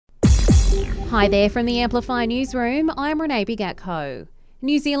Hi there from the Amplify Newsroom, I'm Renee Bigatko.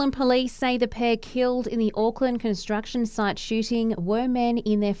 New Zealand police say the pair killed in the Auckland construction site shooting were men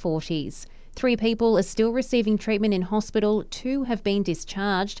in their 40s. 3 people are still receiving treatment in hospital, 2 have been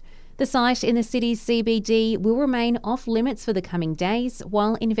discharged. The site in the city's CBD will remain off limits for the coming days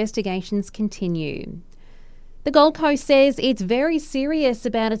while investigations continue. The Gold Coast says it's very serious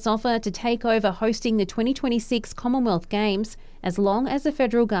about its offer to take over hosting the 2026 Commonwealth Games as long as the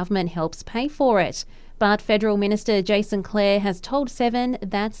federal government helps pay for it. But Federal Minister Jason Clare has told Seven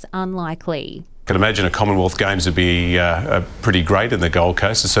that's unlikely. I can imagine a Commonwealth Games would be pretty great in the Gold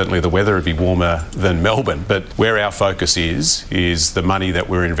Coast, and certainly the weather would be warmer than Melbourne. But where our focus is the money that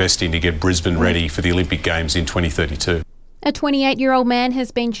we're investing to get Brisbane ready for the Olympic Games in 2032. A 28-year-old man has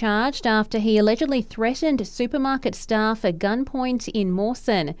been charged after he allegedly threatened supermarket staff at gunpoint in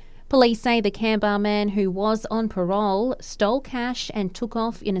Mawson. Police say the Canberra man, who was on parole, stole cash and took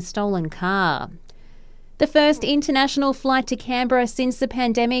off in a stolen car. The first international flight to Canberra since the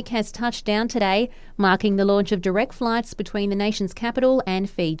pandemic has touched down today, marking the launch of direct flights between the nation's capital and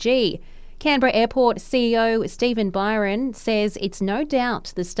Fiji. Canberra Airport CEO Stephen Byron says it's no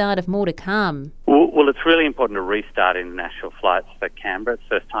doubt the start of more to come. Well, it's really important to restart international flights for Canberra. It's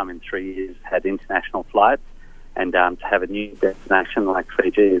the first time in 3 years had international flights, and to have a new destination like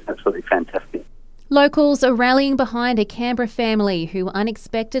Fiji is absolutely fantastic. Locals are rallying behind a Canberra family who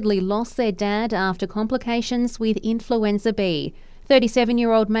unexpectedly lost their dad after complications with influenza B.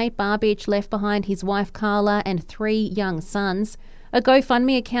 37-year-old mate Barbich left behind his wife Carla and 3 young sons. A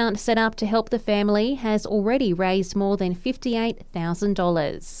GoFundMe account set up to help the family has already raised more than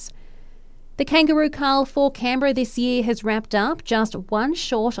 $58,000. The Kangaroo Cull for Canberra this year has wrapped up just one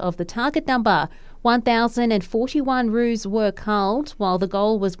short of the target number. 1,041 roos were culled, while the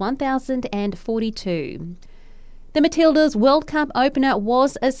goal was 1,042. The Matildas World Cup opener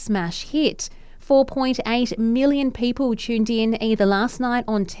was a smash hit. 4.8 million people tuned in either last night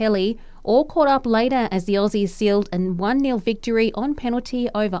on telly or caught up later as the Aussies sealed a 1-0 victory on penalty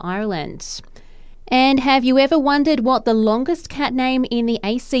over Ireland. And have you ever wondered what the longest cat name in the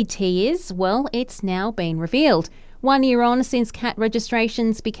ACT is? Well, it's now been revealed. 1 year on since cat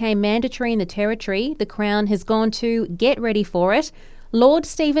registrations became mandatory in the Territory, the Crown has gone to get ready for it. Lord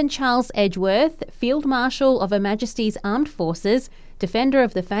Stephen Charles Edgeworth, Field Marshal of Her Majesty's Armed Forces, Defender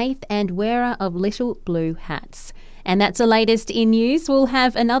of the Faith and wearer of little blue hats. And that's the latest in news. We'll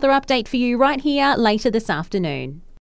have another update for you right here later this afternoon.